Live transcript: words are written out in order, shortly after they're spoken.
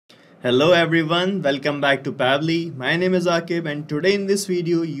Hello everyone, welcome back to Pabbly. My name is Akib and today in this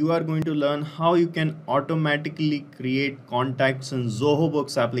video you are going to learn how you can automatically create contacts in Zoho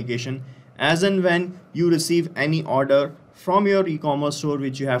Books application as and when you receive any order from your e-commerce store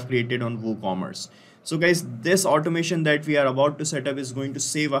which you have created on Woocommerce. So guys, this automation that we are about to set up is going to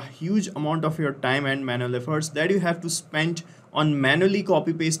save a huge amount of your time and manual efforts that you have to spend on manually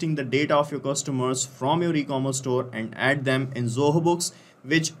copy pasting the data of your customers from your e-commerce store and add them in Zoho Books,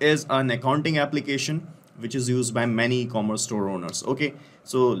 which is an accounting application which is used by many e-commerce store owners. Okay,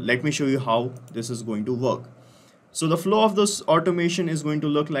 so let me show you how this is going to work. So the flow of this automation is going to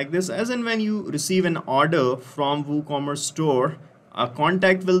look like this. As and when you receive an order from WooCommerce store, a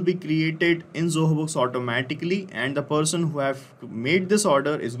contact will be created in Zoho Books automatically, and the person who have made this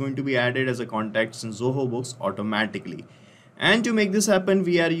order is going to be added as a contact in Zoho Books automatically. And to make this happen,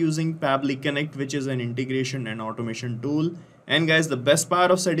 we are using Pabbly Connect, which is an integration and automation tool. And guys, the best part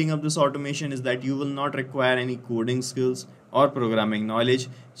of setting up this automation is that you will not require any coding skills or programming knowledge.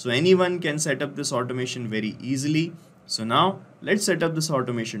 So anyone can set up this automation very easily. So now let's set up this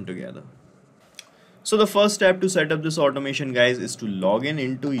automation together. So the first step to set up this automation, guys, is to log in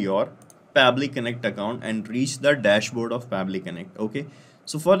into your Pabbly Connect account and reach the dashboard of Pabbly Connect. Okay,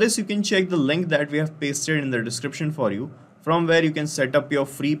 so for this you can check the link that we have pasted in the description for you, from where you can set up your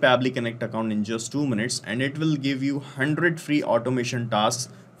free Pabbly Connect account in just 2 minutes, and it will give you 100 free automation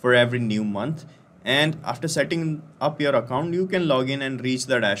tasks for every new month. And after setting up your account, you can log in and reach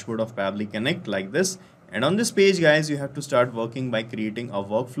the dashboard of Pabbly Connect like this. And on this page, guys, you have to start working by creating a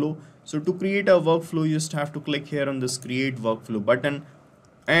workflow. So to create a workflow, you just have to click here on this create workflow button,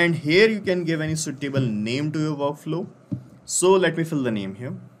 and here you can give any suitable name to your workflow. So let me fill the name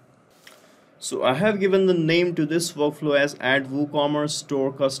here. So I have given the name to this workflow as add WooCommerce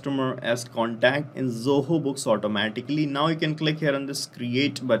store customer as contact in Zoho Books automatically. Now you can click here on this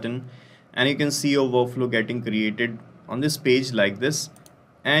create button and you can see your workflow getting created on this page like this.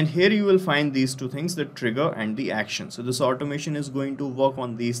 And here you will find these two things, the trigger and the action. So this automation is going to work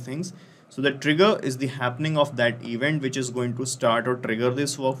on these things. So the trigger is the happening of that event which is going to start or trigger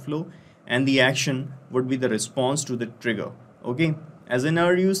this workflow, and the action would be the response to the trigger. Okay. As in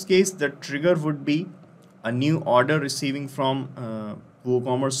our use case, the trigger would be a new order receiving from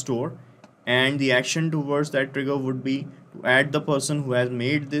WooCommerce store, and the action towards that trigger would be to add the person who have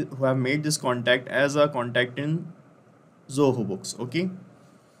made this contact as a contact in Zoho Books. Okay,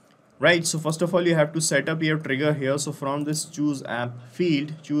 right. So first of all, you have to set up your trigger here. So from this choose app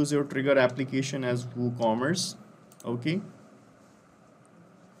field, choose your trigger application as WooCommerce. Okay.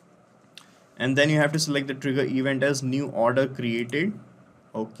 And then you have to select the trigger event as new order created.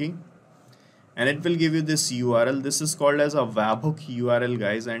 Okay, and it will give you this URL. This is called as a Webhook URL,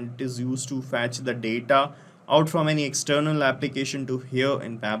 guys, and it is used to fetch the data out from any external application to here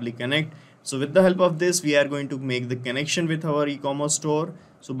in Pabbly Connect. So with the help of this, we are going to make the connection with our e-commerce store.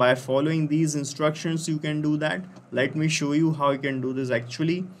 So by following these instructions, you can do that. Let me show you how you can do this.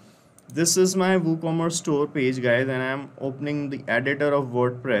 Actually, this is my WooCommerce store page, guys, and I'm opening the editor of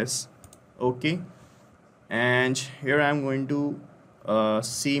WordPress. Okay, and here I'm going to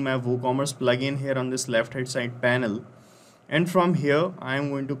see my WooCommerce plugin here on this left hand side panel, and from here I'm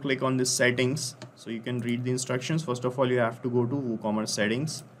going to click on this settings. So you can read the instructions. First of all, you have to go to WooCommerce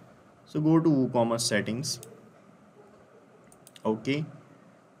settings. So go to WooCommerce settings. Okay,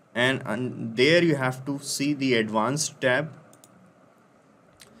 and there you have to see the advanced tab.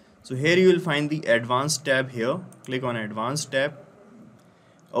 So here you will find the advanced tab here. Click on advanced tab.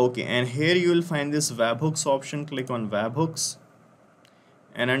 Okay, and here you will find this webhooks option. Click on webhooks,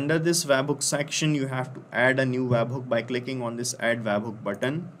 and under this webhook section you have to add a new webhook by clicking on this add webhook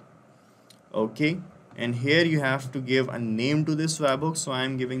button. Okay, and here you have to give a name to this webhook. So I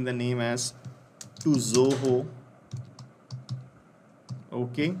am giving the name as to Zoho.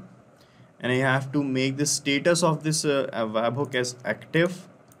 Okay, and you have to make the status of this webhook as active,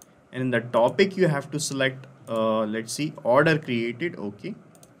 and in the topic you have to select let's see, order created. Okay,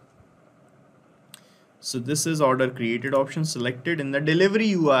 so this is order created option selected. In the delivery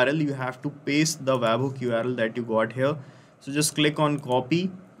URL, you have to paste the webhook URL that you got here. So just click on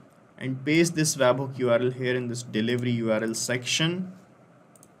copy and paste this webhook URL here in this delivery URL section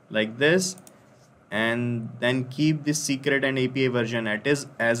like this, and then keep this secret and API version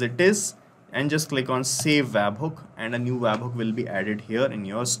as it is, and just click on save webhook, and a new webhook will be added here in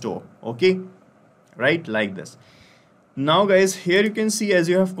your store. Okay, right, like this. Now guys, here you can see as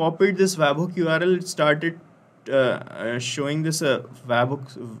you have copied this webhook URL, it started showing this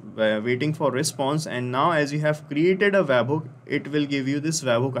webhook waiting for response, and now as you have created a webhook, it will give you this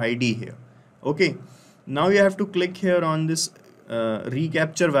webhook ID here. Okay, now you have to click here on this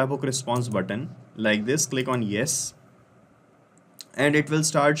recapture webhook response button like this. Click on yes, and it will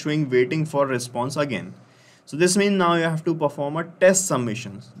start showing waiting for response again. So this means now you have to perform a test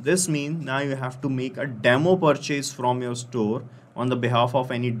submissions. This means now you have to make a demo purchase from your store on the behalf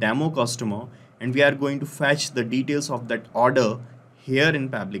of any demo customer, and we are going to fetch the details of that order here in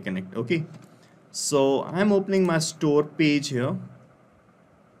Pabbly Connect. Okay, so I'm opening my store page here.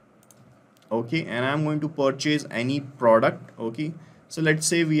 Okay, and I'm going to purchase any product. Okay, so let's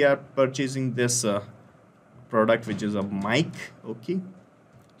say we are purchasing this product, which is a mic. Okay,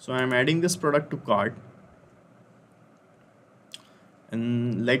 so I'm adding this product to cart,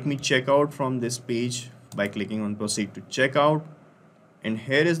 and let me check out from this page by clicking on proceed to checkout. And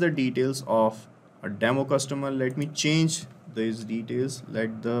here is the details of a demo customer. Let me change these details.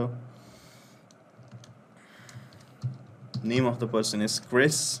 Let the name of the person is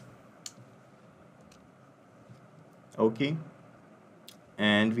Chris. Okay,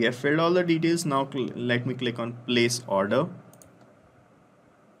 and we have filled all the details. Now let me click on place order,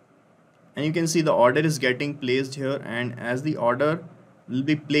 and you can see the order is getting placed here, and as the order will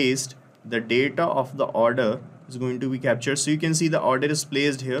be placed, the data of the order is going to be captured. So you can see the order is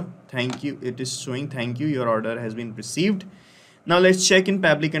placed here. Thank you, it is showing thank you, your order has been received. Now let's check in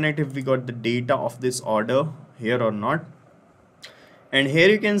Pabbly Connect if we got the data of this order here or not. And here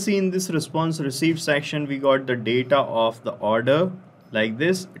you can see in this response received section, we got the data of the order like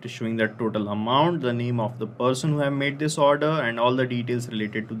this. It is showing the total amount, the name of the person who have made this order, and all the details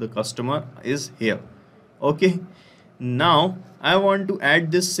related to the customer is here. Okay, now I want to add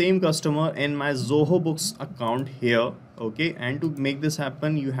this same customer in my Zoho Books account here. Okay, and to make this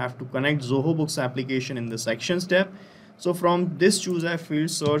happen, you have to connect Zoho Books application in the sections tab. So from this choose a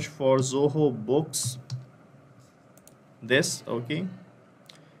field, search for Zoho Books, this. Okay,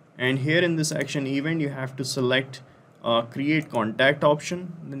 and here in this action event you have to select create contact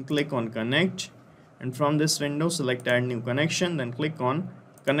option, then click on connect, and from this window select add new connection, then click on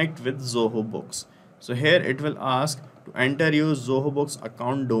connect with Zoho Books. So here it will ask to enter your Zoho Books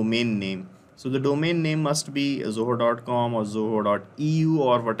account domain name. So the domain name must be zoho.com or zoho.eu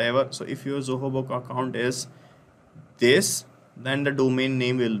or whatever. So if your Zoho Book account is this, then the domain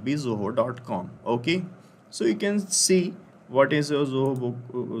name will be zoho.com. Okay, so you can see what is your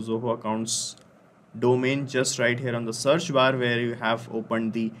Zoho account's domain just right here on the search bar, where you have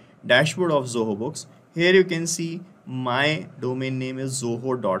opened the dashboard of Zoho Books. Here you can see my domain name is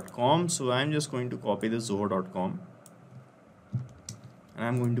zoho.com. So I'm just going to copy the zoho.com and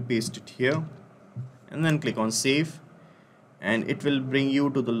I'm going to paste it here, and then click on save, and it will bring you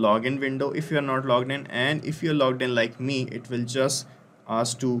to the login window if you are not logged in. And if you're logged in like me, it will just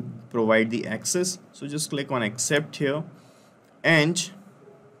ask to provide the access. So just click on accept here, and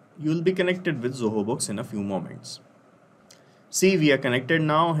you will be connected with Zoho Books in a few moments. See, we are connected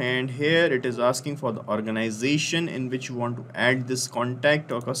now, and here it is asking for the organization in which you want to add this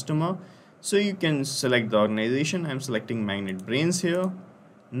contact or customer. So you can select the organization. I'm selecting Magnet Brains here.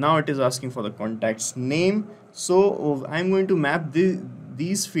 Now it is asking for the contact's name. So I'm going to map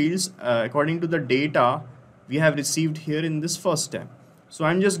these fields according to the data we have received here in this first step. So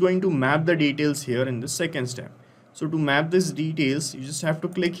I'm just going to map the details here in the second step. So to map these details, you just have to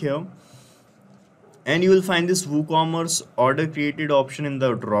click here, and you will find this Woocommerce order created option in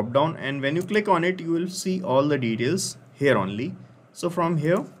the drop down, and when you click on it, you will see all the details here only. So from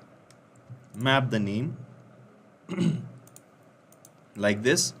here, map the name like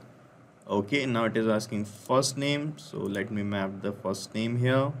this. Okay, now it is asking first name, so let me map the first name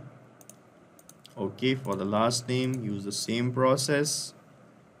here. Okay, for the last name, use the same process.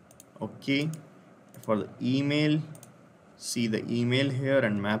 Okay, for the email, see the email here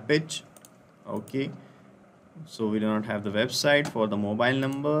and map it. Okay, so we do not have the website. For the mobile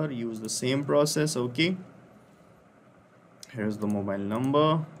number, use the same process. Okay, here's the mobile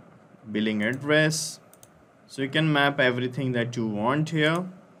number, billing address. So you can map everything that you want here.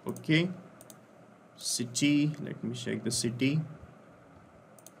 Okay, city, let me check the city.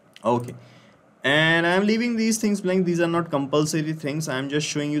 Okay, and I'm leaving these things blank. These are not compulsory things. I'm just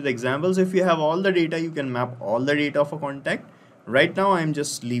showing you the examples. If you have all the data, you can map all the data of a contact. Right now I'm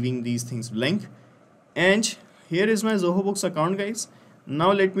just leaving these things blank, and here is my Zoho Books account, guys.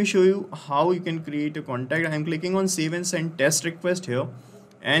 Now let me show you how you can create a contact. I'm clicking on save and send test request here,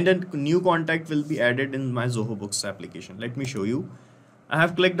 and a new contact will be added in my Zoho Books application. Let me show you. I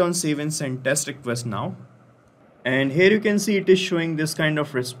have clicked on save and send test request now, and here you can see it is showing this kind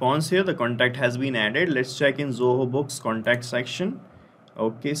of response here. The contact has been added. Let's check in Zoho Books contact section.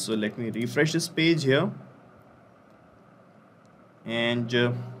 Okay, so let me refresh this page here, and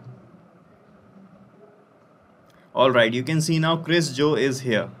Alright, you can see now Chris Joe is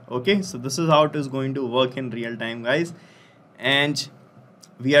here. Okay, so this is how it is going to work in real time, guys. And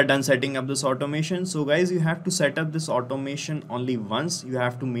we are done setting up this automation. So guys, you have to set up this automation only once. You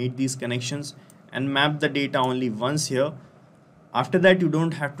have to make these connections and map the data only once here. After that, you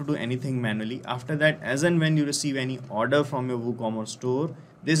don't have to do anything manually. After that, as and when you receive any order from your WooCommerce store,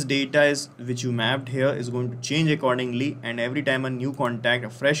 this data is which you mapped here is going to change accordingly, and every time a new contact, a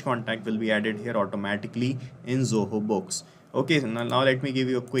fresh contact will be added here automatically in Zoho Books. Okay, so now let me give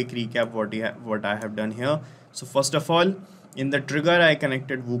you a quick recap what I have done here. So first of all, in the trigger, I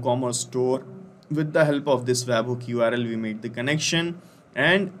connected WooCommerce store. With the help of this Webhook URL, we made the connection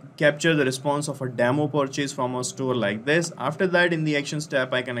and capture the response of a demo purchase from a store like this. After that, in the actions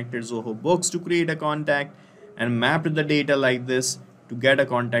tab, I connected Zoho Books to create a contact and mapped the data like this to get a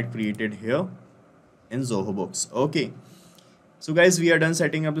contact created here in Zoho Books. Okay, so guys, we are done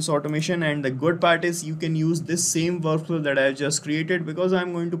setting up this automation, and the good part is you can use this same workflow that I have just created, because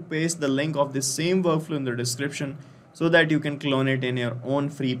I'm going to paste the link of this same workflow in the description so that you can clone it in your own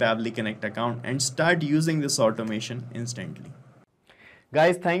free Pabbly Connect account and start using this automation instantly.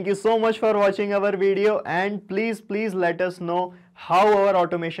 Guys, thank you so much for watching our video, and please let us know how our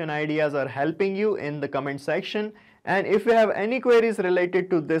automation ideas are helping you in the comment section. And if you have any queries related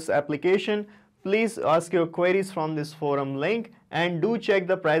to this application, please ask your queries from this forum link, and do check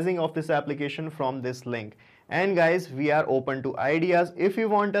the pricing of this application from this link. And guys, we are open to ideas. If you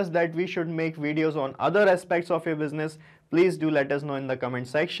want us that we should make videos on other aspects of your business, please do let us know in the comment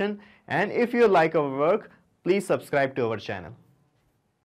section. And if you like our work, please subscribe to our channel.